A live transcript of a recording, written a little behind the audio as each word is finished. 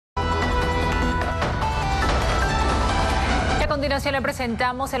continuación le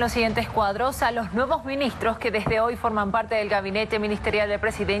presentamos en los siguientes cuadros a los nuevos ministros que desde hoy forman parte del gabinete ministerial del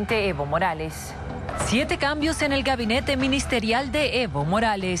presidente Evo Morales. 7 cambios en el gabinete ministerial de Evo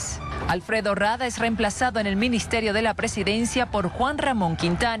Morales. Alfredo Rada es reemplazado en el Ministerio de la Presidencia por Juan Ramón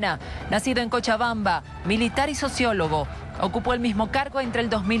Quintana, nacido en Cochabamba, militar y sociólogo. Ocupó el mismo cargo entre el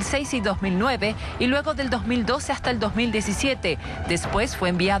 2006 y 2009 y luego del 2012 hasta el 2017. Después fue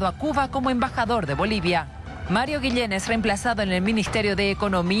enviado a Cuba como embajador de Bolivia. Mario Guillén es reemplazado en el Ministerio de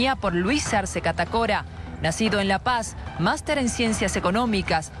Economía por Luis Arce Catacora. Nacido en La Paz, máster en Ciencias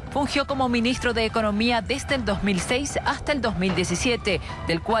Económicas, fungió como ministro de Economía desde el 2006 hasta el 2017,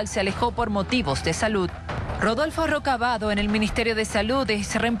 del cual se alejó por motivos de salud. Rodolfo Rocabado en el Ministerio de Salud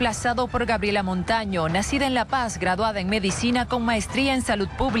es reemplazado por Gabriela Montaño, nacida en La Paz, graduada en Medicina con maestría en Salud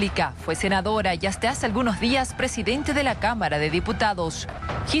Pública. Fue senadora y hasta hace algunos días presidente de la Cámara de Diputados.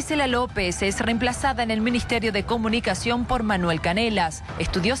 Gisela López es reemplazada en el Ministerio de Comunicación por Manuel Canelas.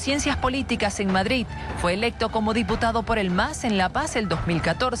 Estudió Ciencias Políticas en Madrid. Fue electo como diputado por el MAS en La Paz el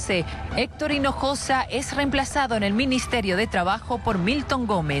 2014. Héctor Hinojosa es reemplazado en el Ministerio de Trabajo por Milton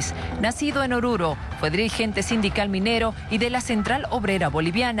Gómez. Nacido en Oruro, fue dirigente sindical minero y de la Central Obrera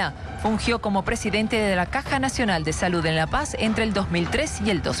Boliviana. Fungió como presidente de la Caja Nacional de Salud en La Paz entre el 2003 y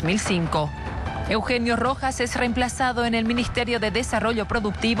el 2005. Eugenio Rojas es reemplazado en el Ministerio de Desarrollo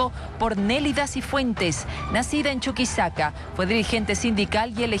Productivo por Nélida Cifuentes. Nacida en Chuquisaca, fue dirigente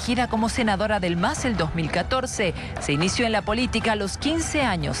sindical y elegida como senadora del MAS el 2014. Se inició en la política a los 15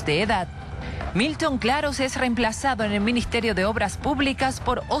 años de edad. Milton Claros es reemplazado en el Ministerio de Obras Públicas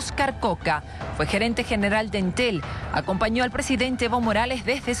por Óscar Coca. Fue gerente general de Entel. Acompañó al presidente Evo Morales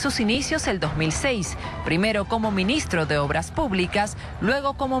desde sus inicios el 2006. Primero como ministro de Obras Públicas,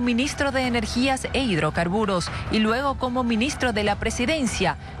 luego como ministro de Energías e Hidrocarburos y luego como ministro de la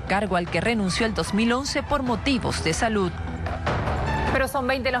Presidencia, cargo al que renunció el 2011 por motivos de salud. Pero son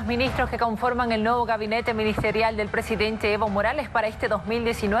 20 los ministros que conforman el nuevo gabinete ministerial del presidente Evo Morales para este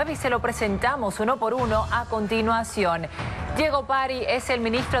 2019 y se lo presentamos uno por uno a continuación. Diego Pari es el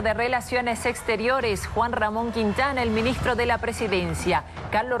ministro de Relaciones Exteriores, Juan Ramón Quintana, el ministro de la Presidencia,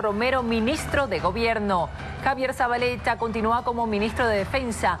 Carlos Romero, ministro de Gobierno, Javier Zabaleta continúa como ministro de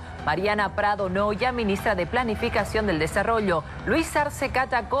Defensa, Mariana Prado Noya, ministra de Planificación del Desarrollo, Luis Arce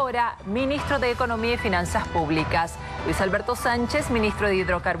Catacora, ministro de Economía y Finanzas Públicas, Luis Alberto Sánchez, ministro de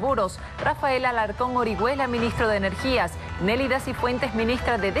Hidrocarburos, Rafael Alarcón Orihuela, ministro de Energías, Nélida Cifuentes,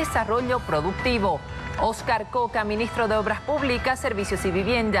 ministra de Desarrollo Productivo, Óscar Coca, ministro de Obras Públicas, Servicios y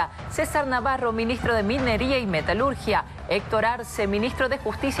Vivienda, César Navarro, ministro de Minería y Metalurgia, Héctor Arce, ministro de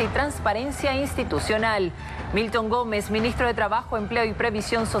Justicia y Transparencia Institucional, Milton Gómez, ministro de Trabajo, Empleo y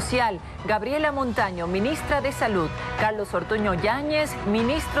Previsión Social, Gabriela Montaño, ministra de Salud, Carlos Ortuño Yáñez,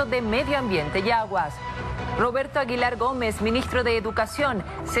 ministro de Medio Ambiente y Aguas, Roberto Aguilar Gómez, ministro de Educación,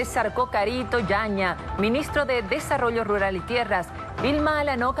 César Cocarito Yaña, ministro de Desarrollo Rural y Tierras, Vilma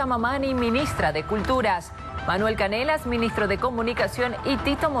Alanoca Mamani, ministra de Culturas, Manuel Canelas, ministro de Comunicación y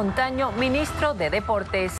Tito Montaño, ministro de Deportes.